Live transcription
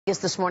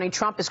This morning,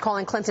 Trump is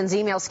calling Clinton's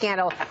email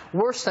scandal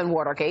worse than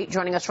Watergate.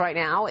 Joining us right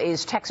now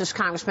is Texas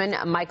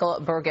Congressman Michael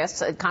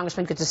Burgess.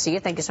 Congressman, good to see you.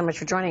 Thank you so much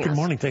for joining us. Good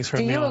morning. Thanks for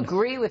having me on. Do you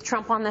agree with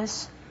Trump on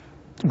this?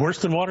 Worse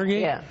than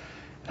Watergate? Yeah.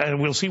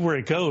 And we'll see where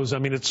it goes. I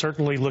mean, it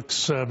certainly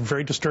looks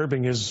very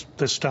disturbing as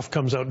this stuff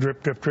comes out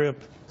drip, drip,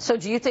 drip. So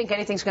do you think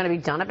anything's going to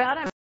be done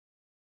about it?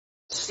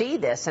 See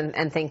this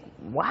and think,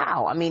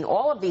 wow, I mean,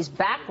 all of these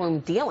backroom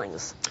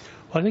dealings.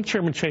 Well, I think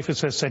Chairman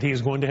Chaffetz has said he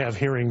is going to have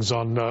hearings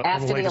on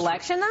after the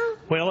election, though?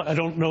 Well, I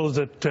don't know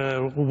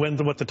that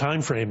what the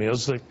time frame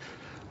is. That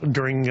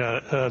during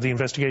the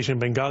investigation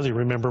in Benghazi,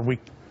 remember, we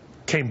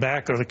came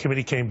back, or the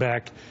committee came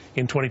back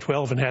in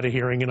 2012 and had a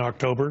hearing in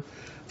October.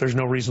 There's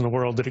no reason in the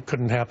world that it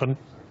couldn't happen.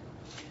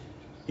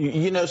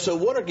 You know, so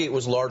Watergate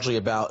was largely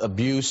about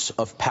abuse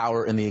of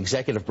power in the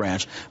executive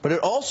branch, but it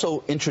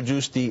also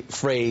introduced the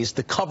phrase,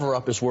 the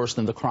cover-up is worse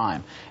than the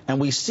crime.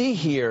 And we see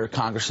here,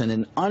 Congressman,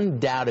 an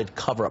undoubted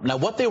cover-up. Now,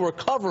 what they were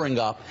covering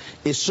up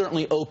is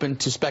certainly open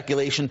to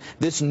speculation.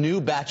 This new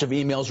batch of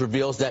emails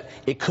reveals that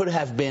it could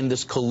have been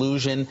this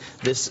collusion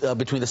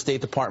between the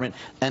State Department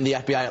and the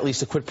FBI, at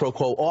least a quid pro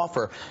quo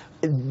offer.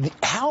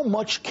 How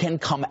much can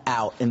come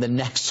out in the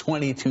next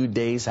 22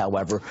 days,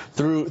 however,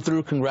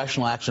 through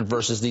congressional action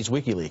versus these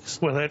WikiLeaks?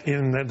 Well,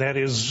 that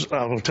is,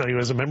 I will tell you,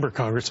 as a member of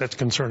Congress, that's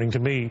concerning to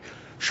me.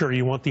 Sure,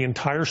 you want the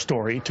entire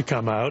story to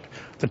come out.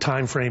 The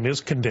time frame is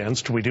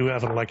condensed. We do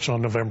have an election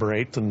on November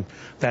 8th, and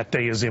that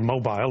day is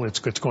immobile. It's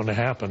going to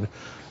happen.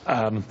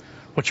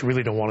 What you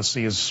really don't want to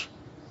see is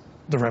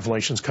the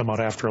revelations come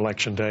out after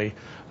Election Day.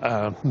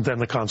 Then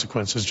the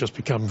consequences just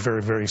become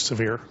very, very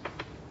severe.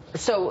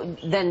 So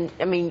then,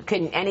 I mean,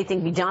 can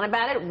anything be done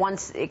about it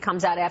once it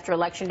comes out after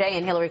Election Day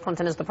and Hillary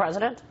Clinton is the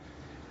president?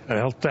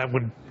 Well, that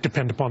would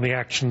depend upon the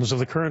actions of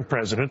the current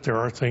president. There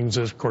are things,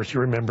 of course,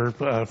 you remember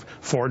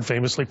Ford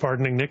famously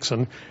pardoning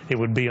Nixon. It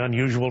would be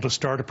unusual to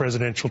start a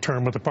presidential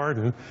term with a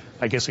pardon.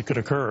 I guess it could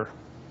occur.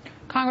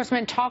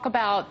 Congressman, talk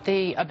about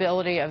the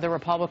ability of the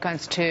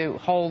Republicans to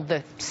hold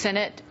the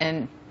Senate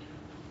and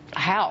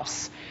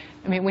House.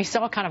 I mean, we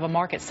saw kind of a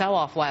market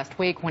sell-off last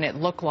week when it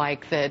looked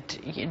like that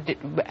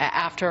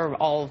after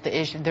all of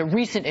the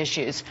recent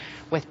issues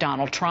with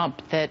Donald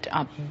Trump, that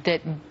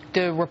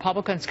the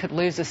Republicans could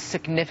lose a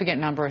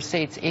significant number of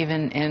seats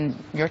even in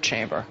your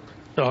chamber.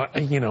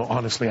 You know,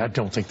 honestly, I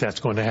don't think that's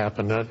going to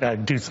happen. I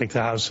do think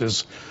the House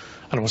is,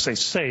 I don't want to say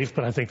safe,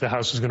 but I think the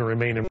House is going to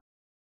remain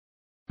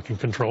in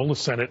control. The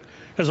Senate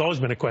has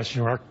always been a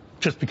question mark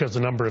just because the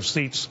number of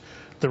seats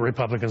the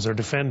Republicans are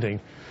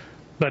defending.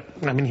 But,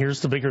 I mean,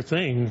 here's the bigger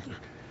thing.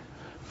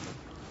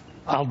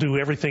 I'll do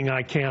everything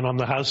I can on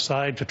the House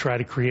side to try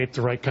to create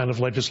the right kind of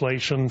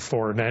legislation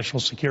for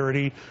national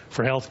security,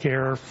 for health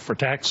care, for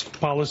tax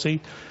policy.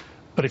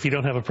 But if you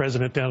don't have a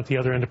president down at the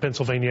other end of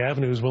Pennsylvania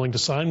Avenue who's willing to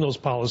sign those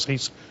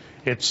policies,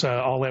 it's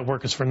all that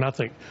work is for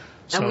nothing.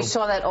 And we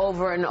saw that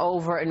over and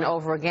over and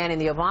over again in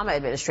the Obama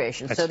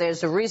administration. So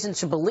there's a reason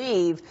to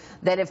believe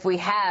that if we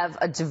have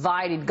a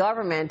divided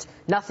government,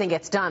 nothing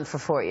gets done for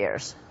 4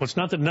 years. Well, it's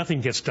not that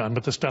nothing gets done,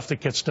 but the stuff that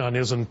gets done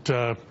doesn't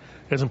have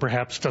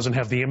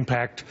the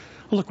impact.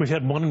 Look, we've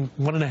had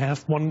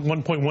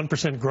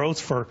 1.1% growth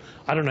for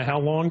I don't know how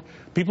long.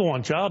 People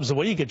want jobs. The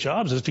way you get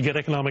jobs is to get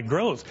economic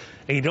growth.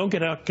 And you don't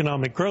get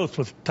economic growth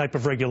with the type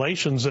of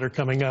regulations that are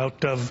coming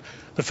out of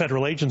the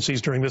federal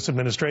agencies during this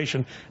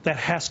administration. That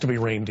has to be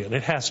reined in.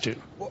 It has to.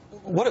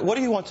 What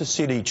do you want to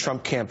see the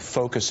Trump camp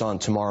focus on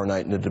tomorrow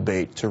night in the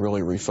debate to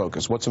really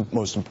refocus? What's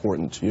most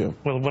important to you?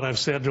 Well, what I've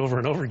said over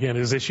and over again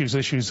is issues,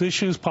 issues,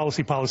 issues,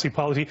 policy, policy,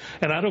 policy.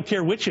 And I don't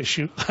care which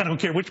issue. I don't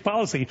care which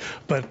policy.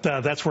 But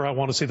that's where I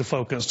want to see the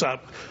focus.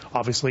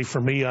 Obviously,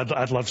 for me,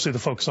 I'd love to see the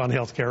focus on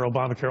health care,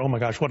 ObamaCare. Oh, my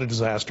gosh, what a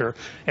disaster.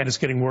 And it's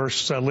getting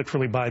worse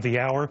literally by the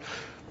hour.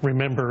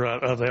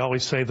 Remember, they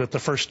always say that the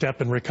first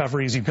step in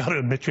recovery is you've got to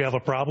admit you have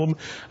a problem.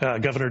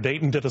 Governor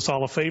Dayton did us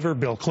all a favor.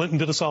 Bill Clinton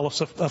did us all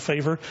a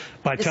favor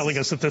by telling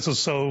us that this is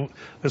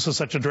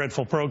such a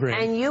dreadful program.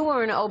 And you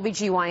were an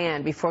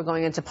OBGYN before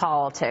going into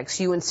politics.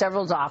 You and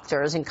several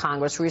doctors in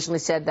Congress recently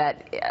said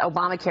that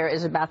ObamaCare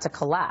is about to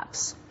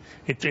collapse.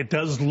 It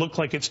does look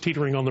like it's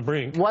teetering on the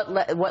brink.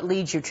 What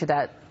leads you to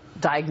that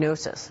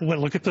diagnosis? Well,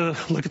 look at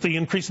the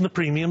increase in the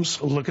premiums.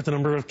 Look at the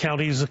number of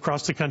counties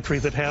across the country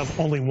that have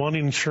only one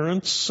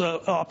insurance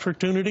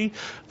opportunity.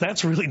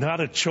 That's really not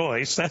a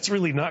choice. That's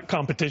really not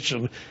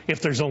competition.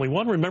 If there's only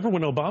one, remember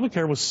when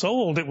Obamacare was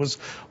sold, it was,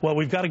 well,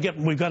 we've got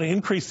to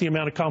increase the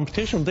amount of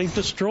competition. They've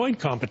destroyed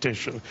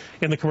competition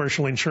in the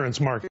commercial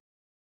insurance market.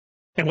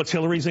 And what's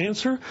Hillary's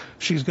answer?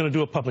 She's going to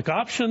do a public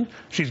option.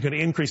 She's going to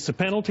increase the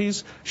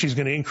penalties. She's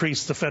going to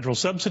increase the federal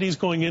subsidies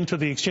going into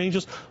the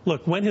exchanges.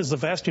 Look, when has the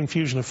vast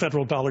infusion of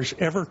federal dollars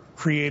ever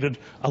created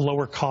a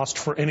lower cost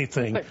for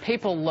anything? But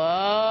people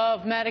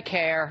love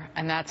Medicare,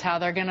 and that's how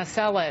they're going to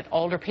sell it.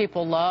 Older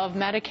people love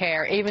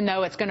Medicare, even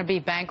though it's going to be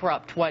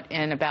bankrupt,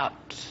 in about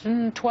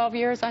 12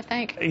 years, I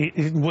think?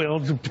 Well,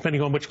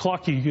 depending on which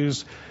clock you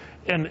use.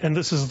 And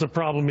this is the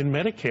problem in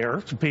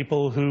Medicare.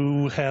 People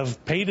who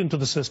have paid into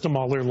the system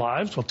all their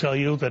lives will tell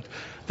you that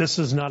this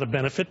is not a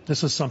benefit.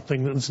 This is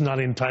something that's not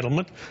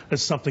entitlement.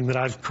 It's something that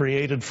I've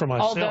created for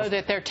myself. Although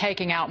that they're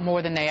taking out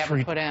more than they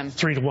ever put in.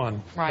 3 to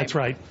 1. Right. That's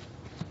right.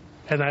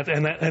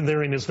 And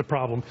therein is the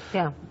problem.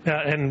 Yeah.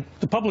 And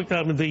the public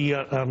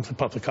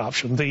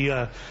option,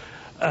 the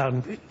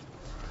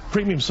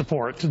premium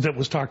support that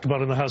was talked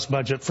about in the House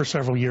budget for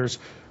several years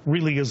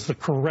really is the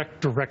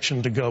correct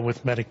direction to go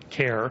with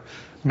Medicare.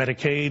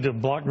 Medicaid, a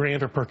block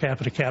grant or per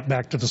capita cap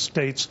back to the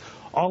states.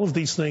 All of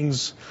these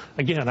things,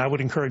 again, I would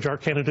encourage our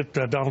candidate,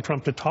 Donald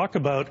Trump, to talk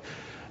about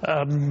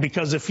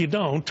because if you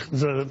don't,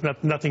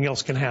 nothing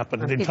else can happen.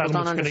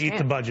 Entitlement's going to eat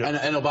the budget.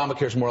 And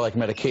Obamacare is more like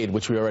Medicaid,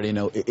 which we already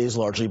know is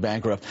largely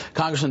bankrupt.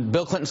 Congressman,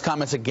 Bill Clinton's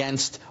comments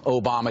against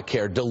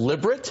Obamacare,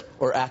 deliberate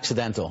or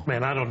accidental?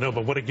 Man, I don't know,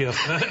 but what a gift.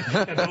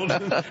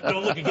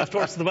 don't look a gift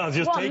horse in the mouth.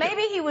 Just well,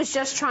 maybe he was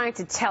just trying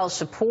to tell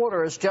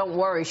supporters, don't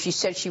worry, she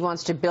said she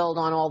wants to build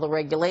on all the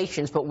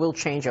regulations, but we'll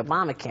change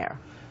Obamacare.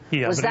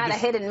 Yeah, was that a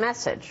hidden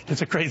message?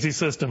 It's a crazy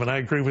system, and I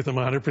agree with him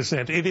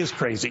 100%. It is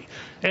crazy.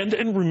 And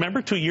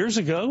remember 2 years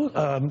ago,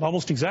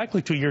 almost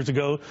exactly 2 years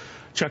ago,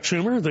 Chuck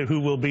Schumer, who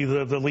will be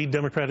the lead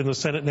Democrat in the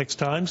Senate next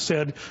time,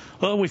 said,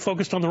 oh, we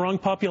focused on the wrong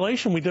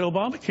population. We did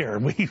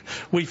Obamacare.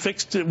 We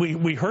fixed it.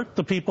 We hurt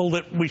the people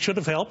that we should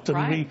have helped,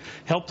 and we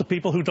helped the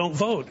people who don't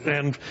vote.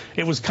 And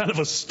it was kind of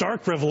a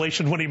stark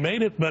revelation when he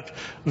made it, but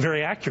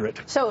very accurate.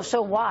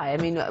 So why? I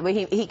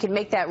mean, he can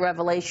make that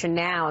revelation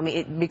now. I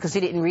mean, because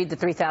he didn't read the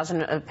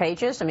 3,000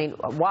 pages? I mean,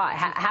 why?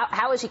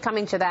 How is he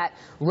coming to that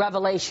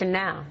revelation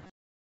now?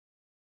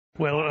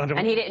 Well,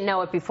 and he didn't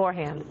know it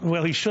beforehand.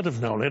 Well, he should have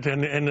known it,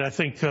 and I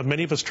think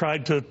many of us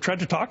tried to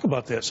talk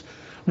about this.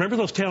 Remember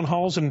those town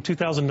halls in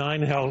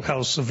 2009?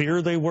 How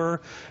severe they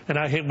were, and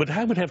I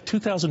would have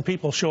 2,000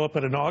 people show up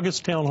at an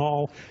August town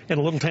hall in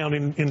a little town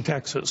in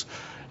Texas,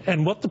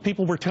 and what the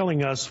people were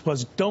telling us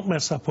was, don't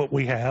mess up what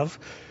we have,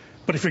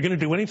 but if you're going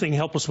to do anything,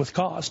 help us with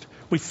cost.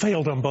 We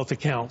failed on both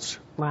accounts.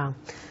 Wow.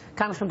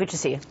 Congressman, good to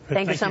see you.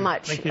 Thank you so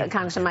much.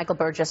 Congressman Michael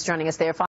Burgess joining us there.